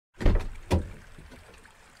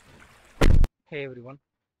Hey everyone,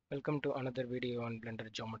 welcome to another video on Blender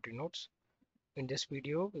Geometry Nodes. In this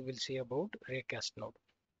video, we will see about Raycast node.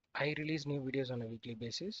 I release new videos on a weekly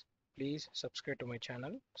basis. Please subscribe to my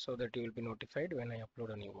channel so that you will be notified when I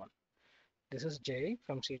upload a new one. This is Jay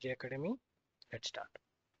from CJ Academy. Let's start.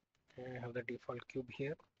 Okay, I have the default cube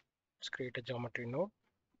here. Let's create a geometry node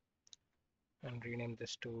and rename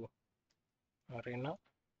this to Arena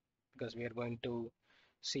because we are going to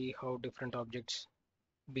see how different objects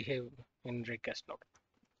behave in Raycast node.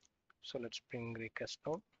 So let's bring Raycast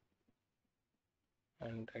node.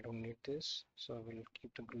 And I don't need this, so we'll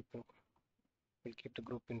keep the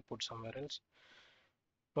group input somewhere else.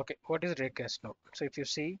 Okay, what is Raycast node? So if you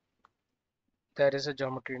see, there is a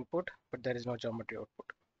geometry input, but there is no geometry output.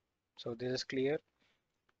 So this is clear.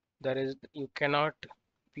 You cannot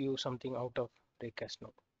view something out of Raycast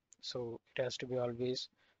node. So it has to be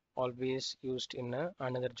always used in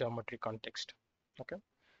another geometry context. Okay.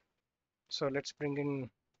 So let's bring in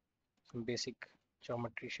some basic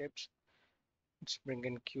geometry shapes. Let's bring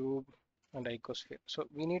in cube and icosphere. So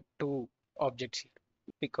we need two objects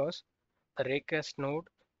here because a raycast node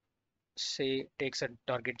say takes a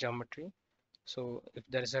target geometry. So if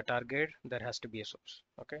there is a target, there has to be a source.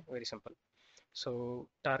 Okay, very simple. So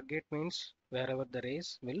target means wherever the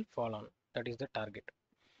rays will fall on, that is the target.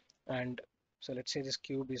 And so let's say this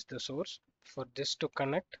cube is the source. For this to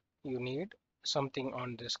connect, you need something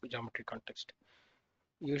on this geometry context.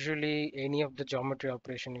 Usually any of the geometry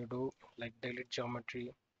operation you do, like delete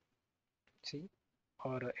geometry, see,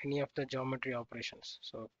 or any of the geometry operations.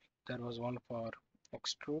 So there was one for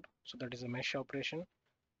extrude, so that is a mesh operation.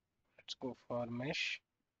 Let's go for mesh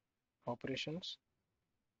operations.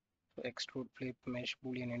 So extrude, flip, mesh,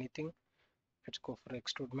 boolean, anything. Let's go for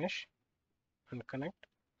extrude mesh and connect.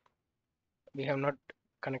 We have not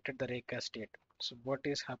connected the raycast yet. So what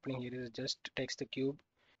is happening here is just takes the cube,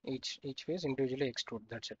 each face individually extrude.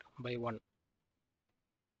 That's it by one.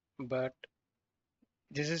 But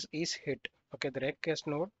this is hit. Okay, the raycast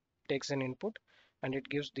node takes an input and it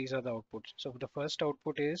gives these are the outputs. So the first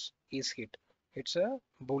output is hit. It's a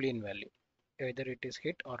boolean value, either it is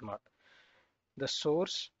hit or not. The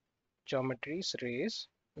source geometries rays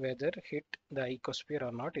whether hit the icosphere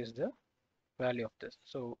or not is the value of this.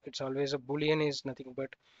 So it's always a boolean is nothing but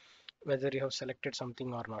whether you have selected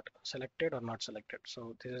something or not, selected or not selected.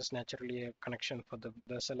 So this is naturally a connection for the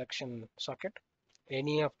selection socket.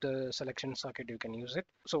 Any of the selection socket you can use it.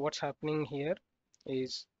 So what's happening here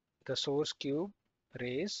is the source cube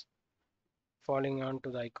rays falling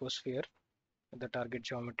onto the icosphere, the target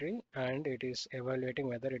geometry, and it is evaluating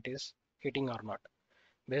whether it is hitting or not.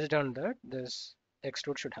 Based on that, this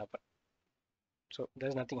extrude should happen. So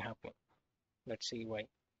there's nothing happening. Let's see why.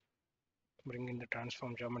 Bring in the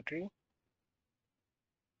transform geometry,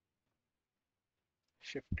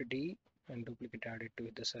 shift D and duplicate add it to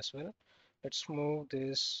this as well. Let's move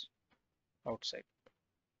this outside.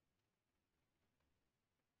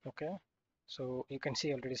 Okay, so you can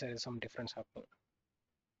see already there is some difference happening.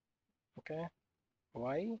 Okay,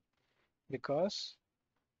 why? Because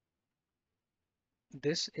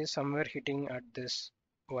this is somewhere hitting at this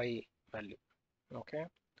Y value. Okay,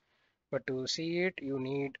 but to see it, you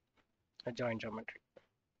need a join geometry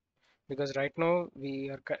because right now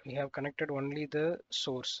we have connected only the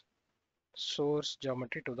source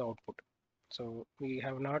geometry to the output. So we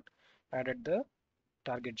have not added the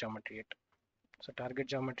target geometry yet. So target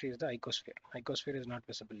geometry is the icosphere. Icosphere is not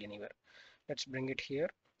visible anywhere. Let's bring it here.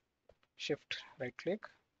 Shift right click,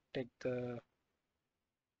 take the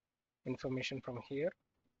information from here.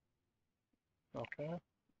 Okay,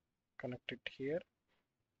 connect it here.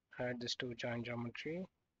 Add this to join geometry.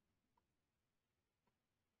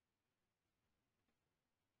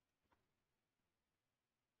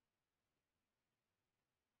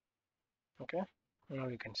 Okay, now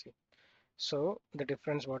you can see. So the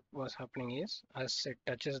difference what was happening is as it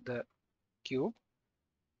touches the cube,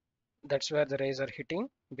 that's where the rays are hitting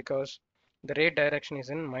because the ray direction is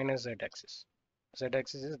in minus z-axis.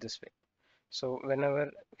 Z-axis is this way. So whenever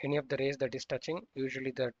any of the rays that is touching,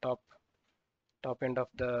 usually the top end of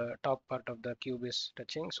the top part of the cube is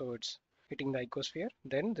touching, so it's hitting the icosphere,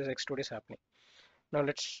 then this extrude is happening. Now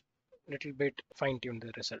let's little bit fine tune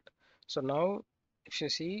the result. So now if you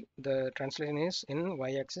see the translation is in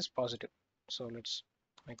y-axis positive. So let's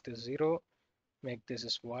make this 0, make this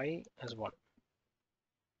as y as 1.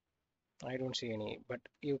 I don't see any, but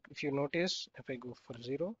if you notice, if I go for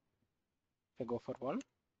 0, if I go for 1,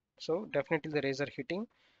 so definitely the rays are hitting,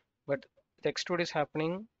 but the extrude is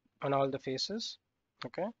happening on all the faces.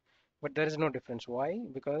 Okay, but there is no difference. Why?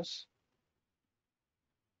 Because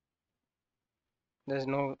there is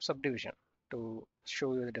no subdivision. to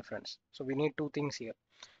show you the difference. So we need two things here.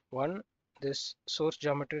 One, this source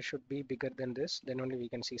geometry should be bigger than this, then only we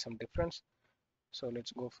can see some difference. So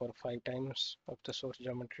let's go for 5 times of the source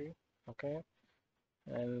geometry. Okay,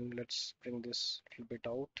 and let's bring this a little bit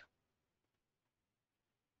out.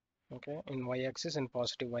 Okay, in y-axis and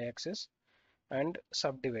positive y-axis, and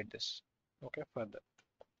subdivide this. Okay, further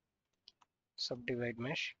subdivide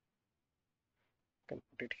mesh. You can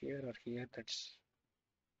put it here or here. That's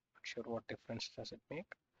not sure what difference does it make.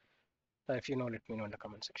 If you know, let me know in the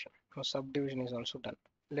comment section. Now subdivision is also done.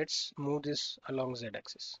 Let's move this along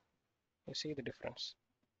z-axis. You see the difference.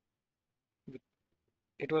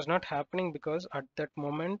 It was not happening because at that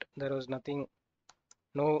moment there was nothing,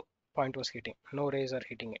 no point was hitting, no rays are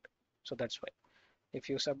hitting it. So that's why. If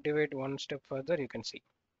you subdivide one step further, you can see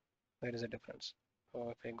there is a difference.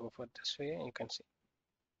 So if I go for this way, you can see.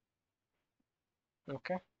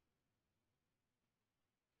 Okay.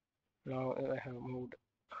 Now I have moved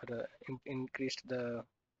or increased the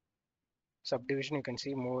subdivision. You can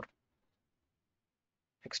see more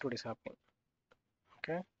extrude is happening.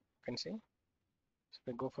 Okay. You can see. So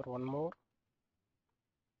if I go for one more,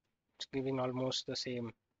 it's giving almost the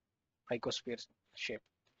same icosphere shape.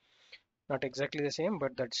 Not exactly the same,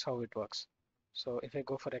 but that's how it works. So if I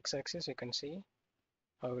go for x-axis, you can see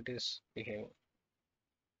how it is behaving.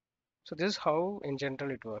 So this is how in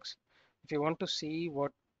general it works. If you want to see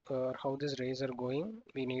what how these rays are going,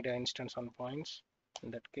 we need an instance on points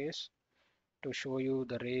in that case to show you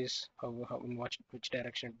the rays, how in which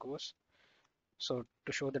direction it goes. So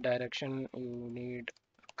to show the direction, you need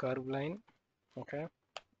curve line. Okay,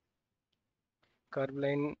 curve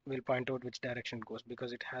line will point out which direction it goes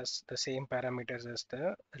because it has the same parameters as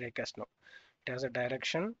the raycast node. It has a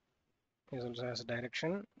direction. It also has a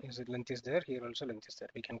direction. Is it length is there? Here also length is there.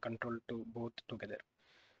 We can control to both together.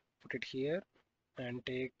 Put it here and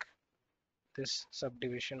take this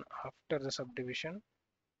subdivision. After the subdivision,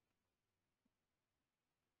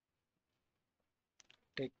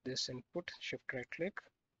 take this input, shift right click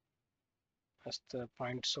as the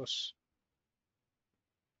point source.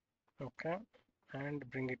 Okay, and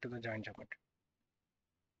bring it to the joint geometry.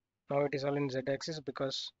 Now it is all in z axis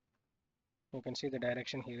because you can see the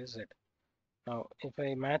direction here is z. Now if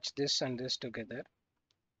I match this and this together,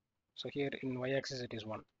 so here in y axis it is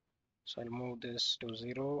 1. So I'll move this to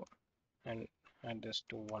 0 and add this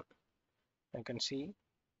to 1. You can see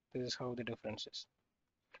this is how the difference is.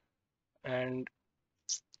 And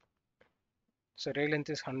so ray length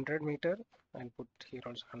is 100 meter. I'll put here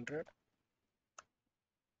also 100.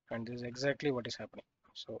 And this is exactly what is happening.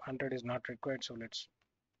 So 100 is not required. So let's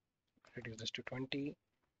reduce this to 20.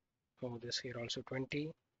 Move this here also 20.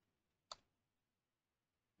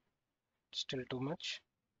 Still too much,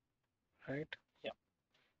 right? Yeah.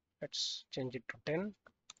 Let's change it to 10.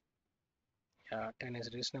 Yeah, 10 is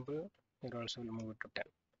reasonable. Here also we'll move it to 10.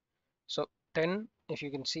 So 10, if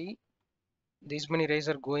you can see, these many rays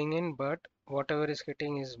are going in, but whatever is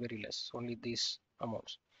hitting is very less, only these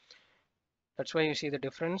amounts. That's why you see the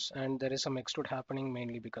difference, and there is some extrude happening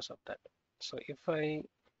mainly because of that. So if I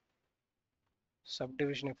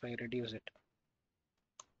subdivision, if I reduce it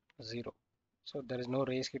 0, so there is no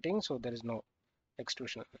rays hitting, so there is no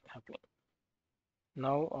extrusion happening.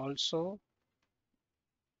 Now also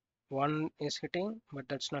one is hitting, but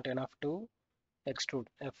that's not enough to extrude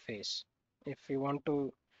F face. If you want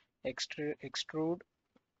to extrude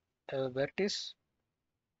a vertex,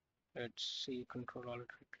 let's see, control alt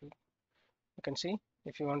click. You can see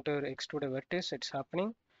if you want to extrude a vertex, it's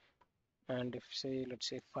happening. And if say, let's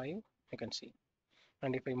say 5, you can see.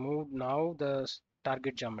 And if I move now the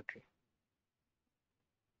target geometry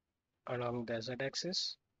along the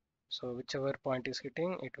z-axis, so whichever point is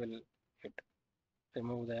hitting, it will hit.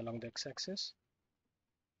 Remove the along the x-axis.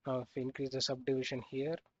 Now if we increase the subdivision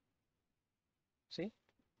here, see,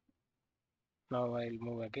 now I'll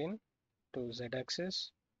move again to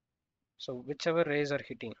z-axis. So whichever rays are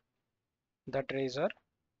hitting, that rays are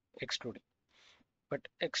extruding. But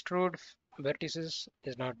extrude vertices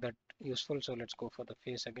is not that useful. So let's go for the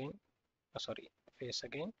face again. Sorry, face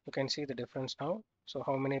again. You can see the difference now. So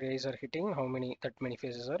how many rays are hitting, that many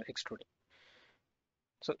faces are extruding.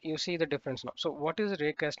 So you see the difference now. So what is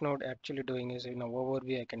Raycast node actually doing is, in an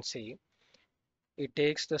overview I can say it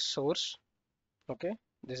takes the source. Okay,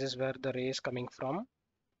 this is where the rays coming from.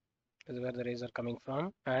 This is where the rays are coming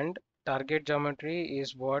from, and target geometry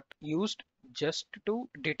is what used just to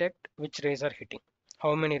detect which rays are hitting,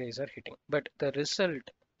 how many rays are hitting, but the result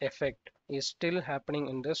effect is still happening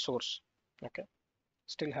in the source. Okay,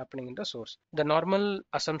 still happening in the source. The normal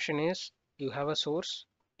assumption is you have a source,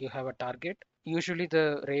 you have a target. Usually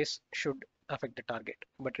the rays should affect the target.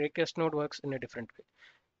 But Raycast node works in a different way.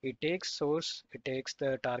 It takes source, it takes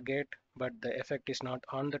the target, but the effect is not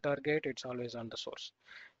on the target, it's always on the source.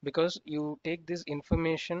 Because you take this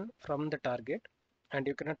information from the target and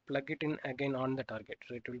you cannot plug it in again on the target.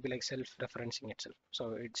 So it will be like self-referencing itself.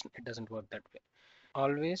 So it doesn't work that way.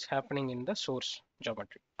 Always happening in the source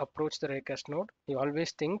geometry. Approach the Raycast node, you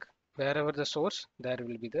always think wherever the source, there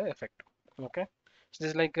will be the effect. Okay. So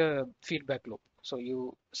this is like a feedback loop. So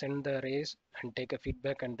you send the rays and take a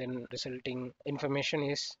feedback, and then resulting information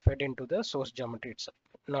is fed into the source geometry itself,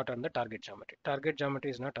 not on the target geometry. Target geometry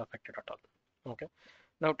is not affected at all. Okay.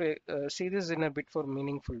 Now to see this in a bit more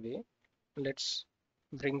meaningful way, let's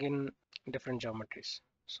bring in different geometries.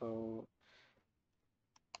 So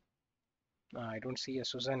I don't see a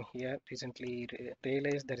Susan here. Recently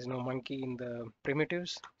realized there is no monkey in the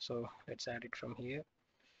primitives. So let's add it from here.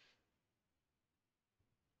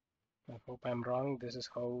 I hope I'm wrong. This is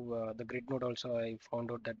how the grid node also I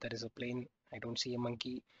found out that there is a plane. I don't see a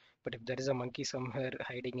monkey. But if there is a monkey somewhere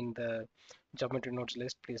hiding in the geometry nodes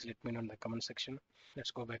list, please let me know in the comment section.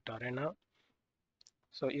 Let's go back to Arena.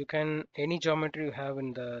 So you can, any geometry you have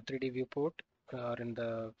in the 3D viewport or in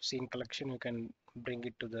the scene collection, you can bring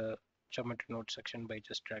it to the geometry node section by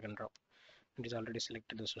just drag and drop. It is already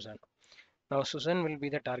selected the Susan. Now Susan will be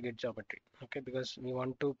the target geometry, okay, because we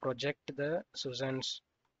want to project the Susan's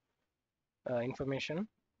information,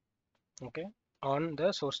 okay, on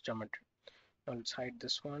the source geometry. Now let's hide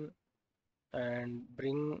this one and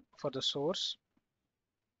bring for the source.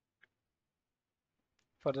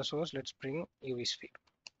 For the source, let's bring UV sphere.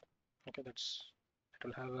 Okay, it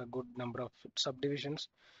will have a good number of subdivisions.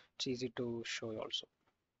 It's easy to show you also.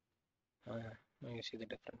 Now you see the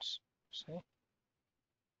difference. See,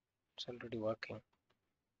 it's already working.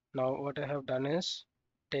 Now what I have done is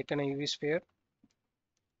taken a UV sphere,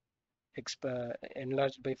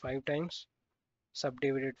 enlarged by 5 times,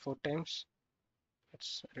 subdivided 4 times.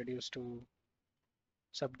 It's reduced to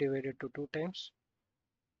subdivided to 2 times,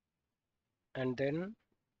 and then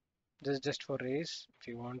this is just for rays. If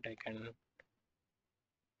you want, I can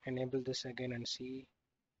enable this again and see.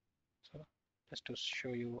 So just to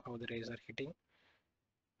show you how the rays are hitting,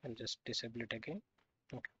 I'll just disable it again.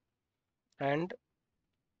 Okay. And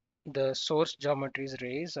the source geometry's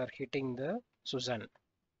rays are hitting the Susan,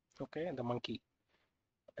 okay, the monkey.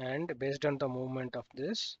 And based on the movement of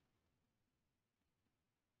this,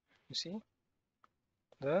 you see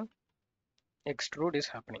the extrude is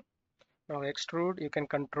happening. Now extrude, you can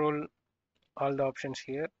control all the options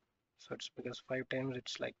here. So it's because 5 times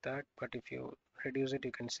it's like that, but if you reduce it,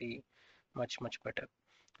 you can see much better.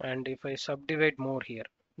 And if I subdivide more here,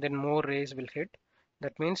 then more rays will hit.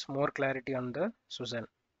 That means more clarity on the Susan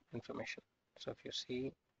information. So if you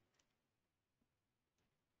see,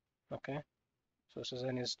 okay, so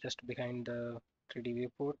Susan is just behind the 3D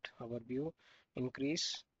viewport, our view,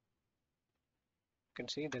 increase, you can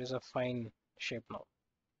see there is a fine shape now,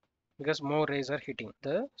 because more rays are hitting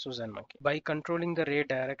the Susan monkey. By controlling the ray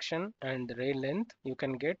direction and the ray length, you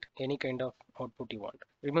can get any kind of output you want.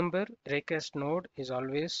 Remember, Raycast node is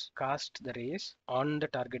always cast the rays on the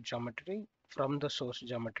target geometry from the source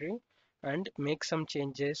geometry and make some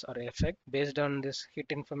changes or effect based on this hit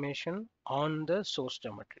information on the source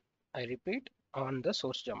geometry. I repeat, on the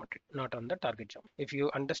source geometry, not on the target geometry. If you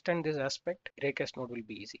understand this aspect, Raycast node will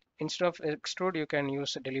be easy. Instead of extrude, you can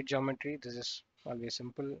use delete geometry. This is always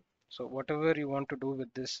simple. So whatever you want to do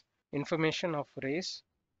with this information of rays,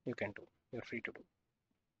 you can do. You're free to do.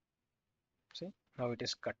 See, now it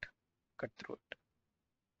is cut through it.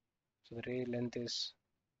 So the ray length is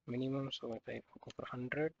minimum. So if I go for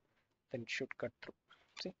 100, then it should cut through.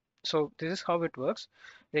 See, so this is how it works.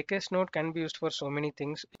 Raycast node can be used for so many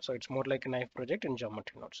things. So it's more like a knife project in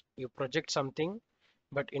geometry nodes. You project something,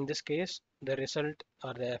 but in this case, the result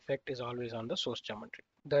or the effect is always on the source geometry.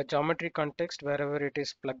 The geometry context, wherever it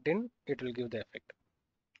is plugged in, it will give the effect.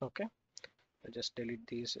 Okay, I'll just delete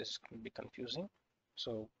these. It's going to be confusing.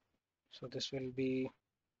 So this will be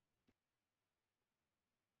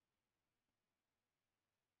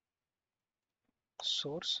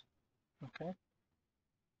source. Okay,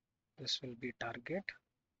 this will be target.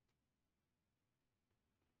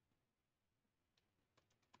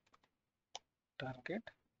 Target.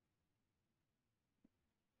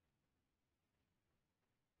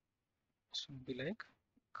 This will be like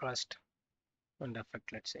cast and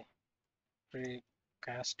effect. Let's say ray,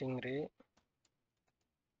 casting ray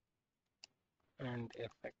and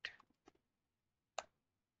effect.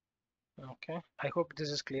 Okay, I hope this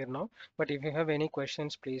is clear now. But if you have any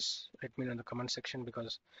questions, please let me know in the comment section,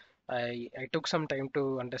 because I took some time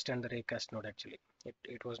to understand the Raycast node actually.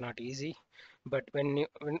 It was not easy, but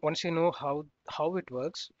once you know how it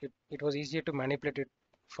works, it was easier to manipulate it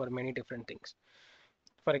for many different things.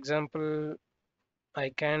 For example,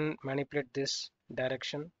 I can manipulate this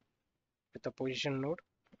direction with a position node.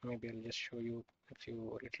 Maybe I'll just show you if you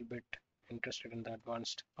are a little bit interested in the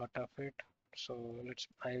advanced part of it. So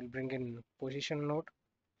I will bring in position node.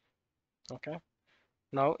 Okay.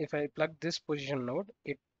 Now if I plug this position node,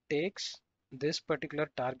 it takes this particular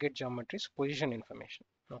target geometry's position information.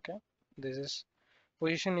 Okay. This is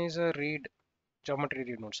position is a read geometry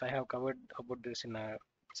read nodes. I have covered about this in a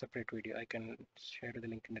separate video. I can share the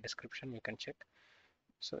link in the description. You can check.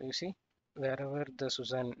 So you see, wherever the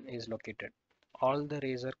Suzanne is located, all the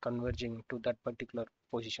rays are converging to that particular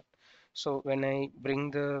position. So when I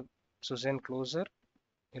bring the Suzanne closer,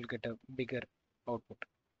 you'll get a bigger output.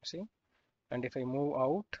 See? And if I move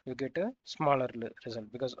out, you get a smaller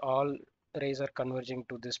result because all rays are converging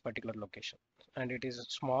to this particular location. And it is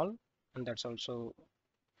small, and that's also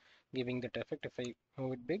giving that effect. If I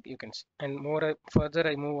move it big, you can see. And further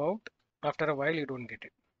I move out, after a while you don't get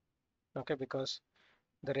it. Okay, because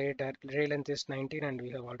the ray length is 19 and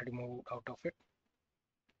we have already moved out of it.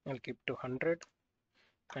 I'll keep to 100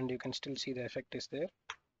 and you can still see the effect is there.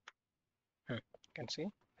 You can see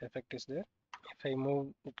the effect is there. If I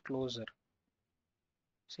move it closer,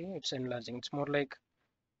 see it's enlarging. It's more like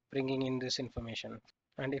bringing in this information.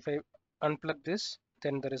 And if I unplug this,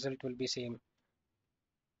 then the result will be same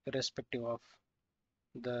irrespective of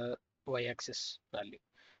the y-axis value.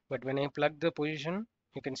 But when I plug the position,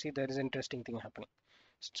 you can see there is interesting thing happening.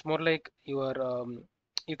 It's more like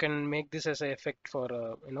you can make this as an effect for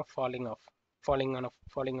falling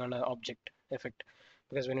on an object effect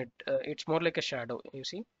because when it's more like a shadow. You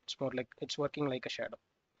see, it's more like it's working like a shadow.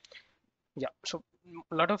 Yeah, so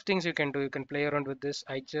a lot of things you can do. You can play around with this.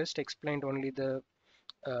 I just explained only the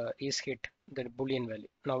is hit, the boolean value.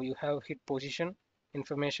 Now you have hit position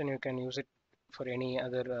information. You can use it for any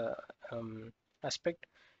other aspect.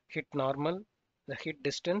 Hit normal, the hit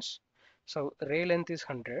distance. So ray length is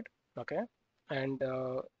 100, okay, and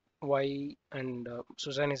y and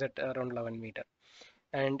Suzanne is at around 11 meter,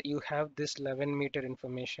 and you have this 11 meter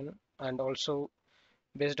information, and also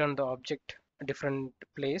based on the object different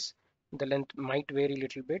place, the length might vary a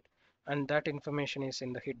little bit, and that information is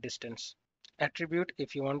in the hit distance attribute.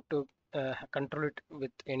 If you want to control it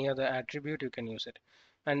with any other attribute, you can use it.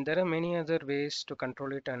 And there are many other ways to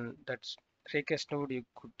control it, and that's Raycast node. You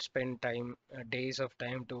could spend time, days of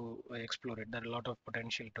time to explore it. There are a lot of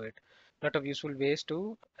potential to it, a lot of useful ways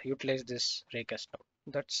to utilize this Raycast node.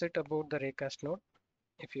 That's it about the Raycast node.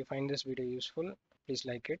 If you find this video useful, please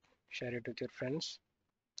like it, share it with your friends.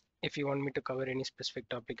 If you want me to cover any specific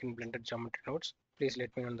topic in Blender geometry nodes, please let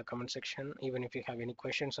me know in the comment section. Even if you have any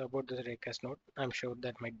questions about the Raycast node, I'm sure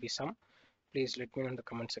that might be some. Please let me know in the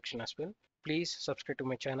comment section as well. Please subscribe to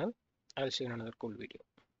my channel. I'll see you in another cool video.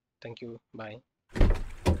 Thank you. Bye.